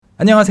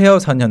안녕하세요.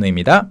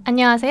 선현우입니다.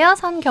 안녕하세요.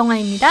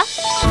 선경아입니다.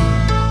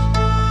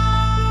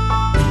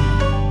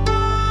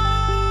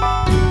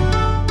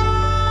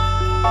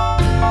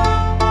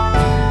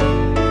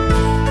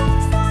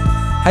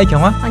 Hi,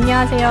 경아.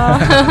 안녕하세요.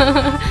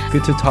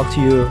 Good to talk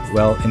to you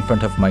well in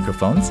front of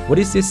microphones. What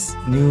is this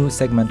new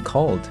segment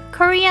called?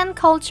 Korean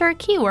culture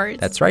keywords.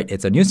 That's right.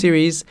 It's a new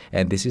series,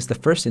 and this is the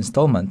first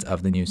installment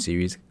of the new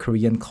series,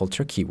 Korean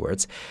Culture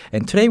Keywords.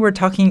 And today we're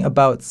talking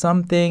about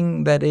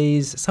something that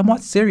is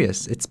somewhat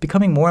serious. It's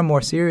becoming more and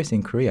more serious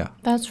in Korea.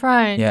 That's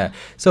right. Yeah.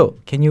 So,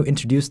 can you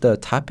introduce the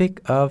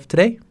topic of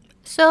today?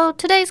 So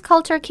today's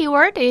culture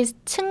keyword is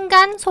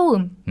층간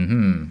소음.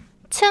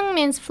 층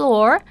means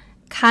floor,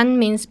 간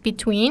means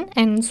between,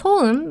 and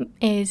소음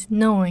is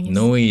noise.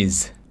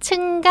 Noise.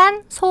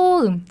 층간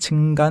소음.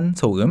 층간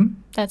소음.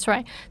 That's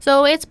right.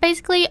 So it's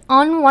basically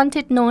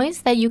unwanted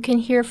noise that you can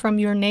hear from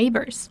your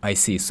neighbors. I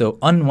see. So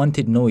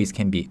unwanted noise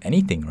can be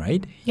anything,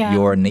 right? Yeah.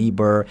 Your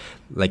neighbor,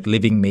 like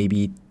living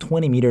maybe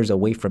 20 meters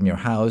away from your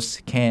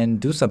house, can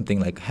do something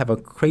like have a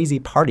crazy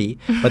party.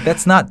 But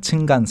that's not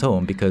층간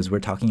소음 because we're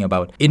talking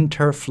about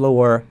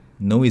interfloor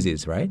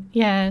noises, right?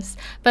 Yes,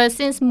 but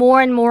since more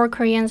and more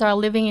Koreans are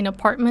living in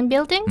apartment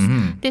buildings,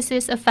 this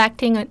is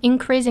affecting an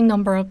increasing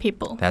number of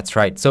people. That's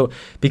right. So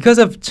because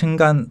of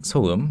층간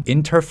소음,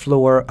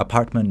 interfloor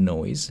apartment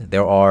noise,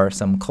 there are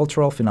some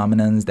cultural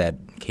phenomena that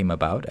came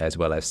about as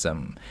well as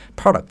some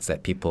products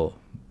that people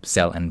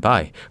sell and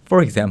buy.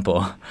 For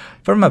example,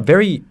 from a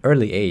very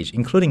early age,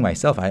 including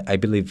myself, I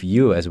believe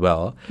you as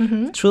well,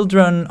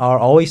 children are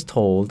always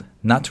told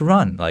not to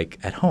run, like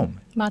at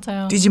home.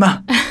 맞아요. 뛰지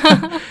마.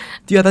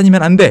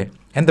 뛰어다니면 안 돼.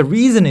 And the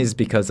reason is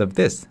because of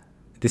this.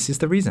 This is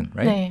the reason,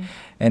 right? 네.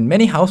 And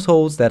many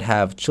households that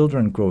have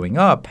children growing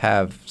up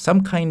have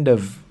some kind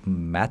of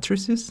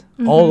mattresses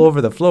all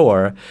over the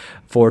floor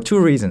for two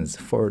reasons,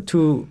 for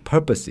two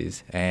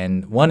purposes.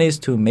 And one is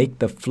to make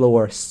the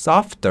floor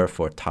softer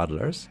for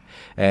toddlers.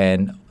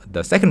 And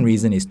the second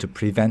reason is to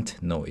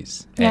prevent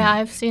noise. Yeah, And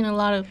I've seen a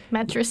lot of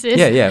mattresses.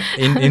 yeah.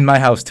 In my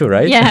house too,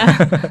 right?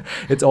 Yeah.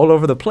 It's all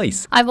over the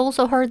place. I've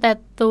also heard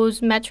that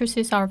those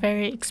mattresses are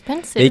very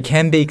expensive. They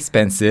can be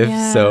expensive.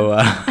 Yeah. So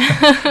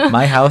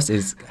my house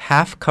is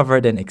half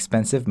covered in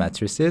expensive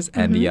mattresses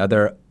and the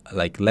other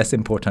like less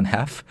important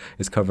half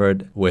is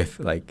covered with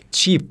like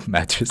cheap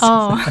mattresses.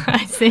 Oh,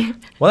 I see.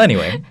 Well,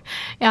 anyway.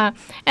 Yeah,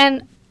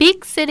 and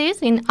big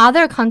cities in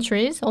other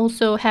countries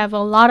also have a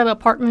lot of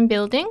apartment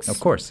buildings. Of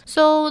course.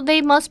 So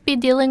they must be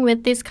dealing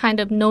with this kind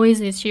of noise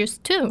issues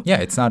too. Yeah,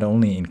 it's not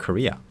only in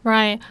Korea.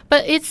 Right.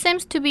 But it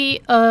seems to be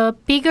a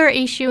bigger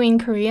issue in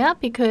Korea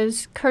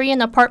because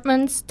Korean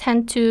apartments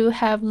tend to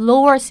have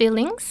lower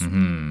ceilings.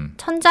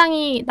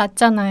 천장이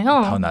낮잖아요.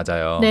 더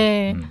낮아요.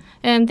 네.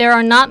 And there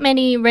are not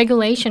many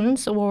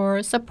regulations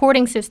or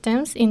supporting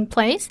systems in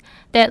place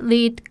that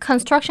lead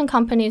construction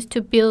companies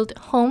to build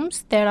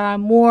homes that are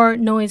more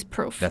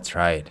noise-proof. That's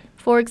right.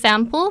 For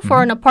example,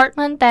 for an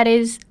apartment that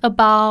is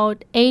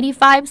about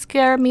 85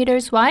 square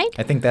meters wide,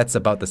 I think that's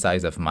about the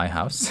size of my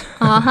house.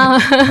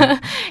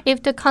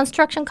 if the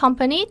construction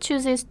company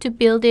chooses to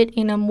build it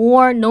in a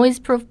more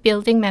noise-proof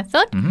building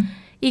method,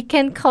 it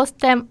can cost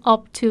them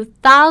up to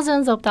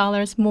thousands of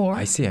dollars more.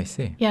 I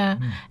see. Yeah,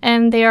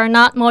 and they are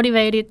not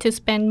motivated to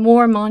spend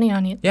more money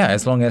on it. Yeah,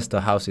 as long as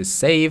the house is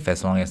safe,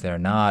 as long as they're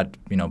not,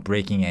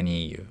 breaking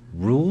any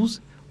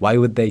rules, why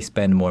would they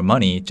spend more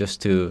money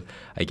just to,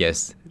 I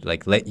guess,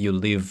 like let you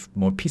live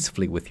more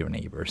peacefully with your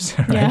neighbors,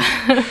 right?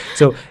 Yeah.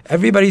 So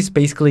everybody's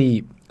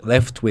basically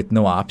left with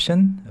no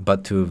option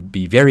but to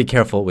be very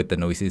careful with the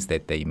noises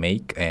that they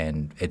make.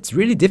 And it's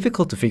really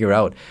difficult to figure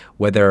out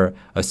whether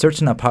a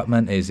certain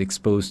apartment is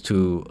exposed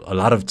to a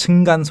lot of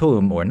층간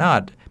소음 or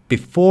not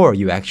before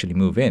you actually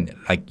move in.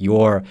 Like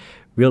your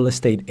real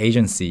estate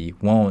agency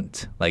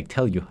won't like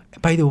tell you,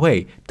 by the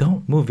way,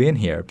 don't move in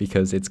here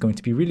because it's going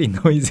to be really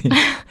noisy.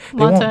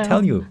 They won't 맞아요.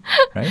 tell you,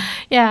 right?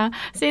 Yeah,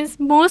 since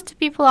most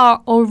people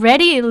are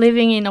already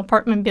living in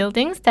apartment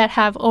buildings that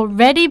have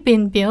already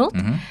been built,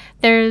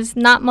 there's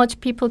not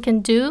much people can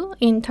do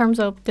in terms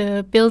of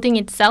the building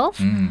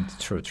itself.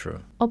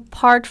 True.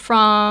 Apart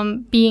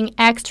from being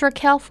extra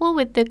careful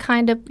with the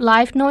kind of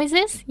live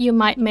noises you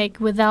might make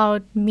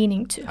without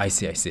meaning to. I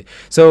see.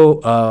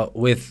 So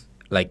with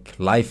like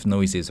life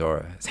noises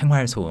or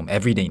생활 소음,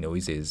 everyday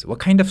noises, what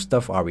kind of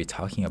stuff are we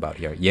talking about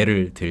here?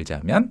 예를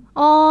들자면?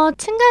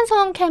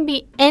 층간소음 can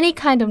be any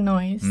kind of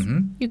noise.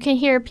 You can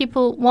hear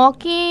people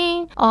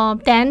walking,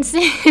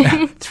 dancing,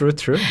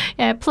 True.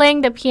 yeah,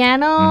 playing the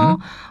piano,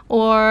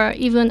 or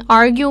even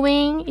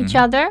arguing each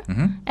other,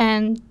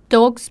 and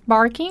dogs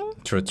barking.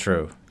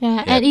 True.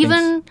 Yeah, and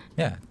even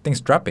things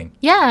dropping.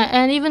 yeah,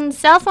 and even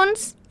cell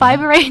phones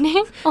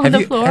vibrating on the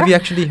floor. Have you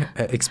actually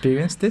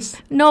experienced this?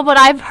 No, but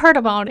I've heard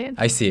about it.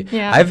 I see.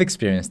 Yeah. I've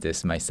experienced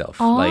this myself.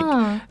 Ah.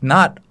 Like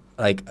not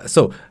like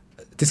so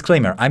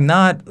disclaimer, I'm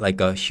not like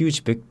a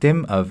huge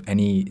victim of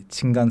any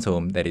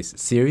층간소음 that is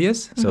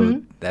serious. So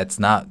that's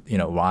not,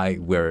 why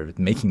we're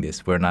making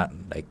this. We're not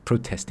like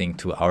protesting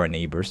to our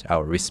neighbors,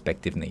 our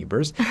respective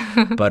neighbors.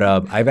 But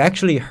I've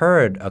actually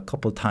heard a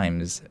couple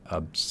times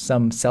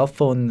some cell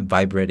phone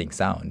vibrating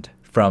sound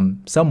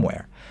from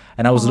somewhere.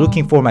 And I was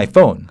looking for my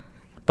phone,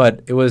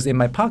 but it was in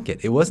my pocket.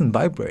 It wasn't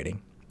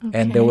vibrating.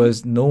 And there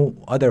was no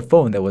other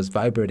phone that was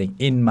vibrating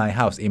in my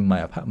house, in my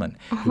apartment.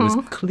 It was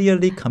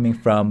clearly coming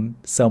from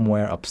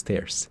somewhere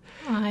upstairs.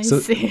 I So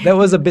see. that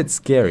was a bit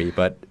scary,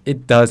 but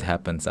it does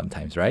happen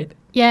sometimes, right?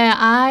 Yeah,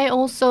 I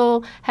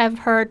also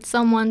have heard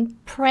someone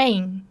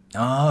praying.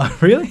 Oh,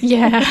 really?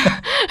 Yeah.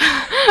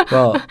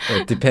 Well,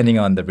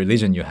 depending on the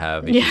religion you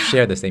have, if you Yeah.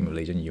 share the same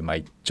religion, you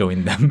might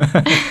join them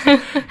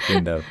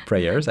in the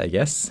prayers, I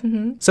guess.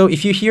 So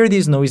if you hear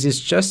these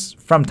noises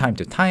just from time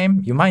to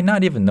time, you might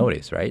not even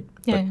notice, right?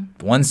 Yeah.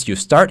 But once you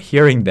start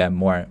hearing them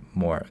more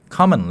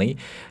commonly,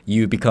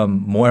 you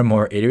become more and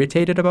more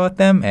irritated about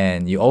them,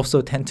 and you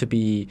also tend to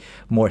be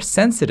more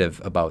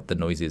sensitive about the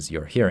noises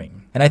you're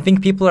hearing. And I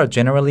think people are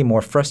generally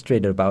more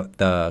frustrated about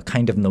the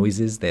kind of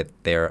noises that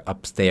their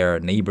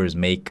upstairs neighbors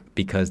make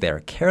because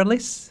they're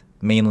careless,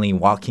 mainly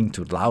walking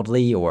too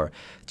loudly or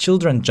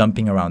children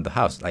jumping around the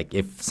house. Like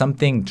if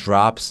something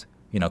drops,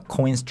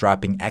 coins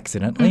dropping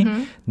accidentally,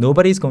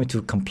 nobody's going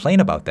to complain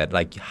about that.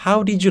 Like,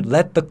 how did you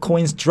let the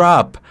coins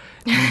drop?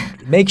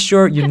 Make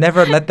sure you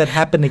never let that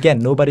happen again.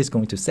 Nobody's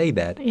going to say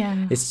that. Yeah.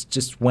 It's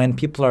just when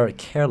people are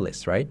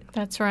careless, right?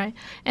 That's right.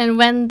 And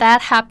when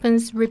that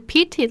happens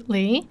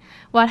repeatedly,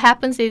 what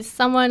happens is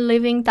someone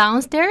living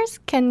downstairs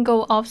can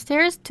go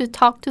upstairs to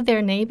talk to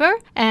their neighbor,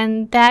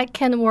 and that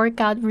can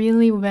work out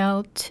really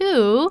well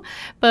too.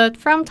 But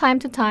from time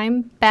to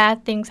time,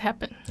 bad things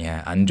happen.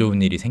 Yeah, 안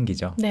좋은 일이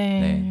생기죠.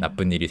 네.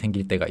 나쁜 일이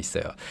생길 때가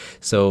있어요.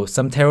 So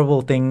some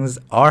terrible things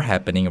are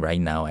happening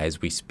right now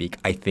as we speak,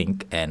 I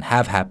think, and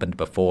have happened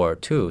before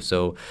too.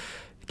 So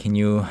can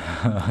you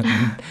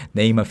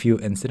name a few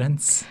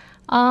incidents?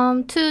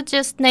 To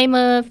just name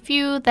a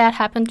few that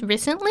happened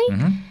recently,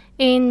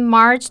 in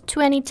March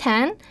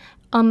 2010,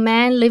 a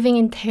man living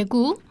in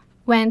Daegu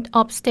went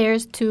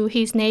upstairs to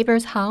his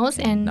neighbor's house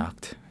and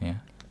Knocked. Yeah.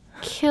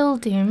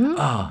 killed him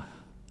Ah,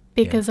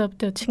 because of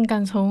the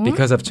층간소음.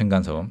 because of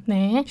층간소음.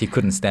 네. He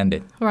couldn't stand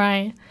it.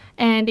 Right.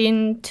 And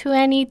in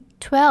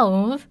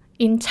 2012,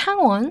 in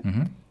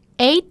Changwon,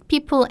 8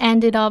 people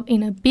ended up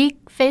in a big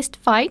fist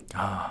fight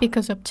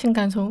because of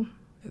층간소음.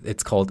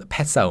 It's called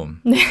패싸움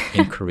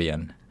in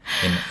Korean,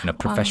 in a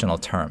professional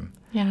term.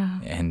 Yeah.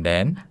 And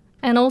then,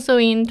 And also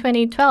in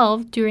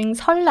 2012, during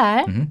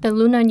설날, the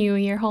Lunar New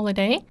Year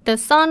holiday, the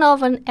son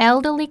of an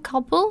elderly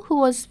couple who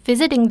was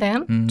visiting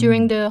them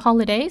during the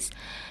holidays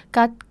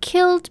got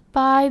killed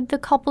by the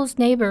couple's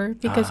neighbor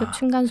because of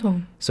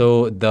층간소음.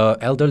 so the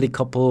elderly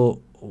couple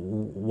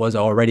was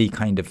already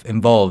kind of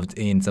involved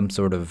in some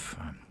sort of,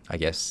 I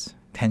guess,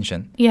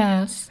 tension.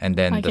 Yes. And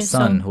then I the guess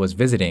son so. who was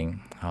visiting,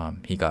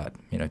 he got,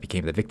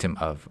 became the victim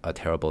of a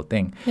terrible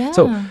thing. Yeah.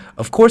 So,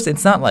 of course,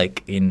 it's not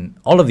like in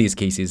all of these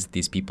cases,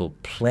 these people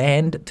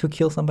planned to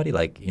kill somebody.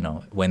 Like,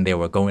 when they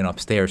were going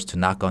upstairs to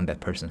knock on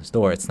that person's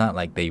door, it's not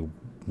like they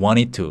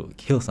wanted to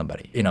kill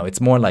somebody.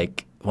 It's more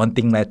like one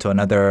thing led to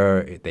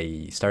another.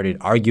 They started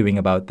arguing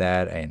about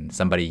that, and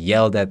somebody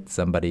yelled at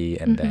somebody,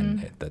 and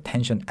then the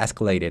tension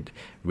escalated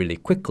really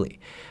quickly.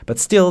 But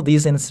still,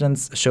 these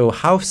incidents show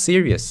how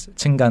serious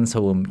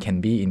층간소음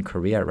can be in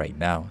Korea right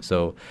now.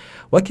 So,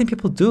 what can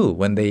people do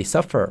when they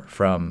suffer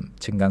from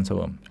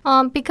층간소음?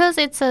 Because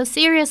it's a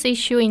serious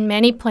issue in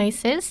many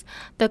places,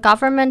 the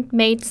government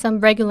made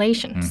some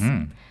regulations.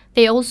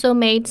 They also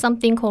made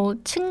something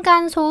called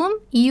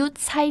층간소음 이웃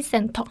사이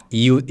센터.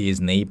 이웃 is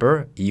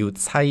neighbor. 이웃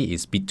사이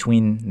is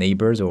between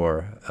neighbors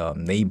or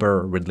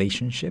neighbor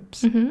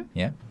relationships.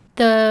 Yeah.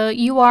 The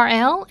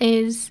URL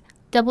is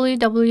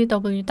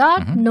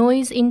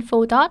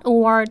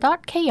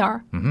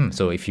www.noiseinfo.or.kr.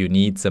 So if you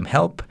need some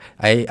help,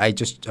 I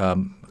just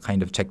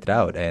kind of checked it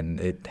out,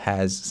 and it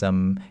has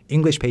some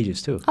English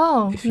pages too.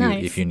 Oh, if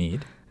nice. you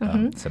need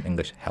some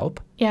English help.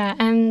 Yeah,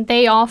 and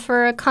they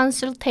offer a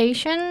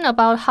consultation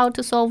about how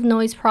to solve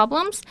noise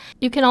problems.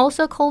 You can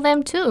also call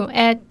them too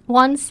at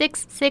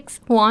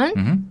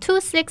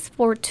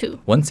 1661-2642.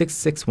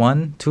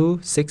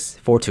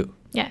 1661-2642.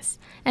 Yes.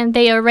 And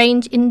they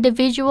arrange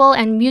individual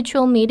and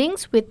mutual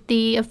meetings with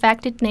the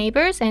affected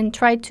neighbors and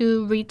try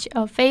to reach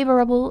a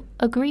favorable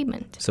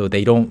agreement. So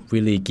they don't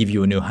really give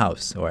you a new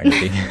house or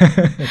anything.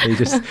 They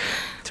just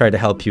try to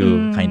help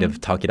you kind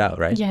of talk it out,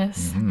 right?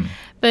 Yes.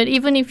 But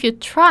even if you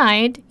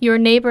tried, your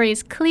neighbor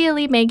is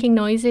clearly making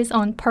noises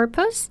on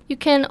purpose, you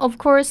can, of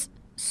course,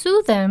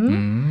 sue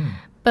them.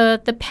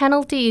 But the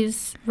penalty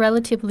is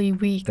relatively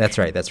weak. That's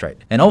right.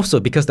 And also,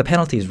 because the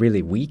penalty is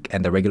really weak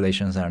and the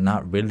regulations are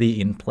not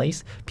really in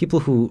place,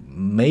 people who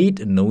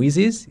made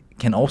noises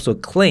can also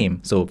claim.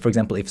 So, for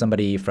example, if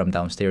somebody from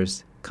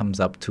downstairs comes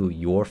up to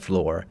your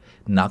floor,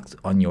 knocks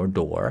on your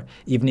door,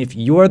 even if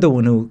you're the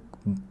one who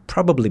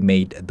probably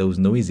made those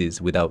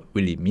noises without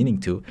really meaning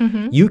to,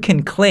 you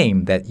can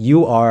claim that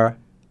you are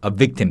a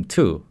victim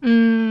too.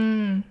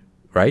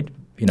 Right?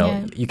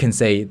 Yeah. you can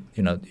say,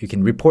 you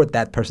can report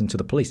that person to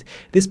the police.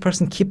 This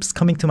person keeps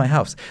coming to my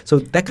house. So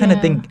that kind of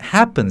Yeah. thing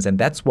happens, and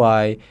that's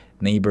why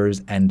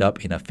neighbors end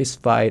up in a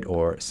fist fight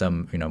or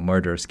some,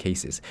 murderous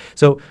cases.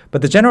 So,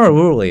 but the general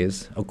rule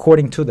is,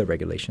 according to the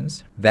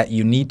regulations, that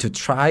you need to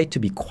try to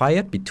be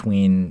quiet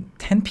between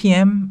 10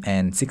 p.m.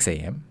 and 6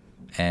 a.m.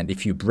 And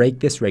if you break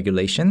this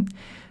regulation,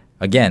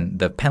 again,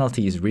 the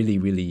penalty is really,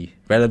 really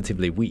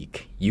relatively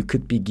weak. You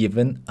could be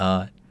given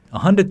a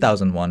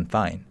 100,000 won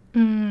fine.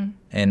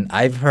 And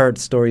I've heard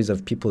stories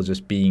of people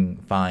just being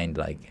fined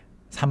like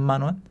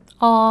 3만 won,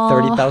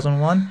 30,000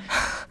 won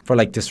for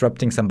like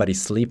disrupting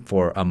somebody's sleep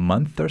for a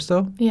month or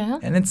so. Yeah.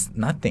 And it's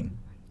nothing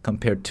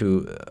compared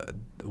to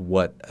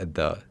what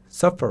the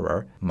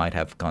sufferer might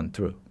have gone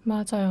through.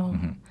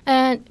 맞아요.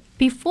 And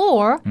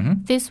before,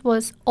 this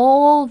was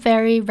all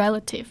very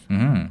relative.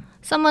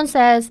 Someone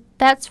says,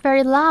 that's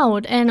very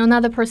loud. And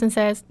another person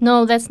says,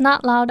 no, that's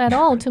not loud at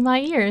all to my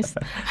ears.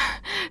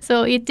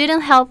 So it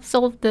didn't help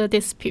solve the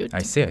dispute.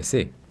 I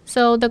see.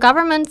 So the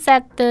government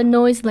set the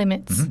noise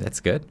limits. That's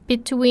good.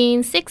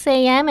 Between 6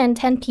 a.m. and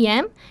 10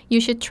 p.m., you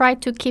should try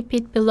to keep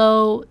it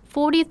below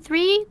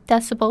 43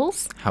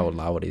 decibels. How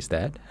loud is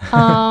that?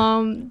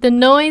 The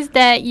noise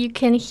that you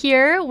can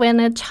hear when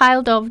a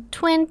child of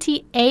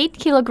 28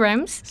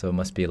 kilograms. So it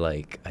must be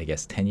like, I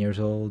guess, 10 years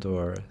old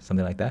or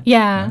something like that?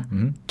 Yeah.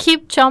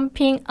 Keep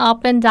jumping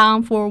up and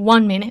down for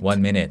 1 minute.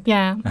 1 minute.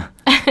 Yeah.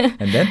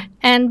 And then?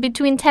 And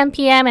between 10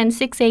 p.m. and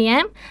 6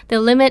 a.m., the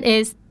limit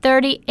is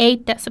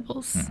 38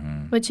 decibels,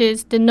 which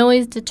is the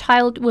noise the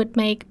child would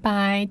make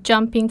by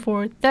jumping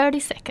for 30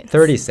 seconds.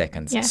 30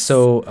 seconds. Yes.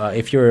 So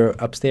if your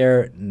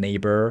upstairs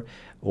neighbor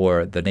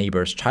or the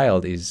neighbor's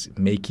child is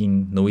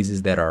making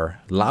noises that are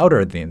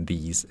louder than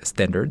these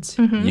standards,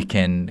 you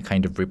can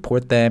kind of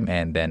report them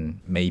and then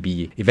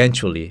maybe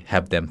eventually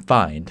have them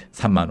fined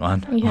 3만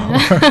won Yeah.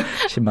 or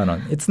 10만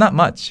won. It's not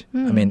much.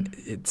 I mean,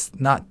 it's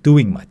not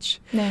doing much.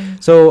 네.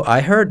 So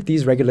I heard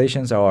these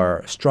regulations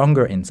are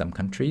stronger in some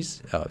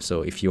countries.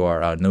 So if you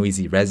are a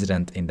noisy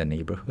resident in the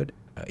neighborhood,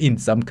 in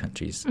some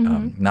countries,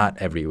 not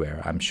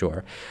everywhere, I'm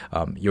sure,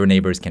 your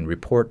neighbors can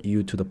report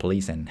you to the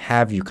police and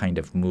have you kind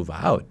of move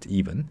out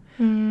even.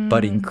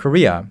 But in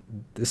Korea,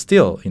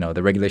 still,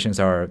 the regulations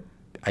are,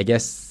 I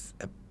guess,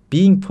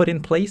 being put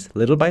in place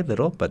little by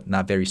little, but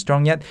not very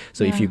strong yet.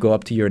 So if you go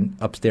up to your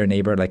upstairs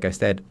neighbor, like I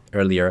said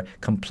earlier,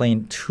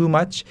 complain too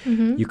much,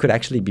 you could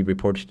actually be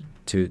reported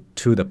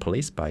to the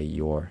police by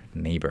your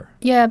neighbor.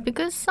 Yeah,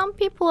 because some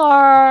people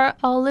are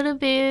a little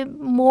bit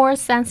more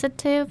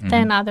sensitive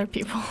than other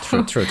people.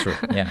 True.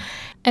 Yeah.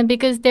 And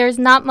because there's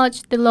not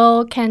much the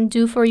law can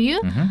do for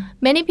you,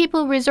 many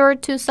people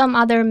resort to some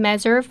other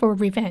measure for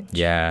revenge.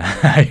 Yeah,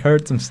 I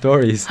heard some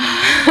stories.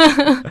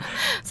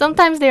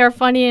 Sometimes they are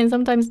funny and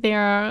sometimes they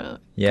are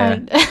Yeah.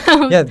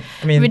 kind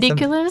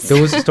Ridiculous.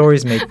 Those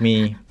stories make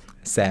me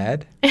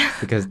sad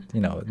because,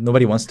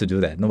 nobody wants to do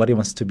that. Nobody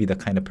wants to be the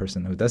kind of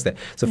person who does that.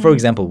 So, for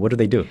example, what do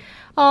they do?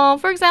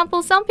 For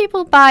example, some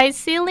people buy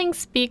ceiling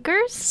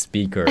speakers.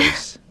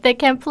 Speakers. They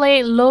can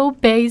play low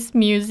bass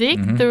music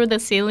through the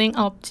ceiling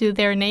up to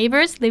their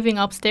neighbors living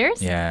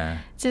upstairs. Yeah.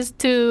 Just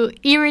to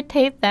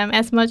irritate them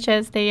as much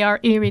as they are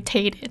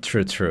irritated.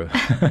 True.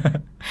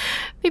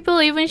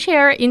 People even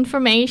share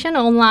information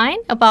online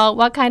about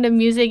what kind of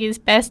music is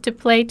best to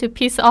play to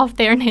piss off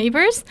their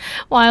neighbors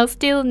while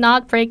still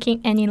not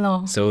breaking any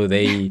law. So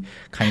they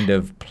kind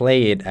of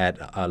play it at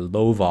a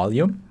low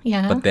volume,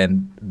 Yeah. but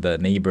then the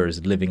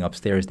neighbors living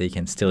upstairs, they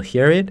can still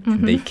hear it.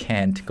 And they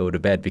can't go to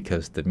bed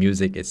because the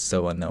music is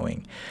so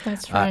annoying.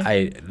 That's right.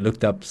 I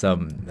looked up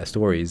some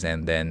stories,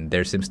 and then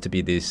there seems to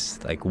be this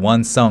like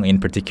one song in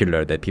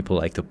particular that people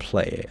like to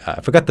play.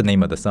 I forgot the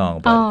name of the song,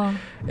 but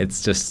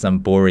it's just some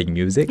boring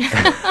music.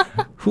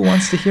 Who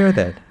wants to hear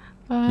that?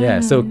 Yeah,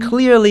 so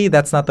clearly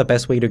that's not the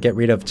best way to get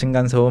rid of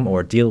층간소음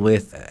or deal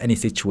with any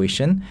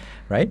situation,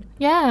 right?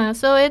 Yeah,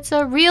 so it's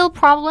a real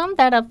problem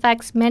that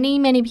affects many,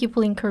 many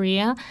people in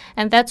Korea.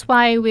 And that's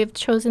why we've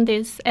chosen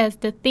this as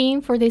the theme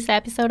for this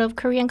episode of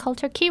Korean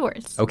Culture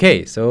Keywords.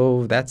 Okay,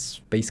 so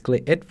that's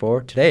basically it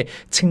for today.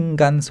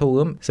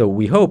 층간소음. So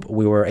we hope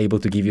we were able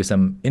to give you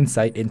some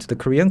insight into the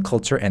Korean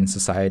culture and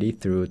society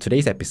through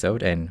today's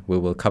episode, and we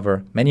will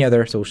cover many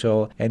other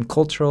social and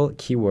cultural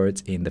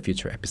keywords in the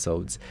future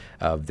episodes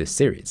of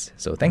this series.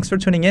 So thanks for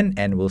tuning in,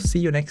 and we'll see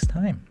you next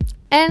time.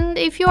 And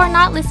if you are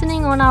not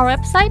listening on our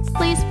website,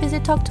 please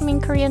visit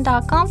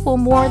talktome인korean.com for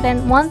more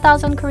than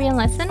 1,000 Korean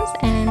lessons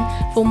and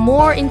for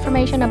more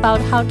information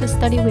about how to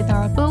study with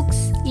our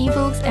books,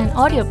 ebooks, and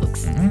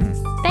audiobooks.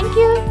 Thank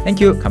you.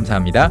 Thank you.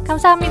 감사합니다.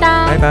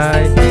 감사합니다. Bye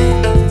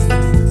bye.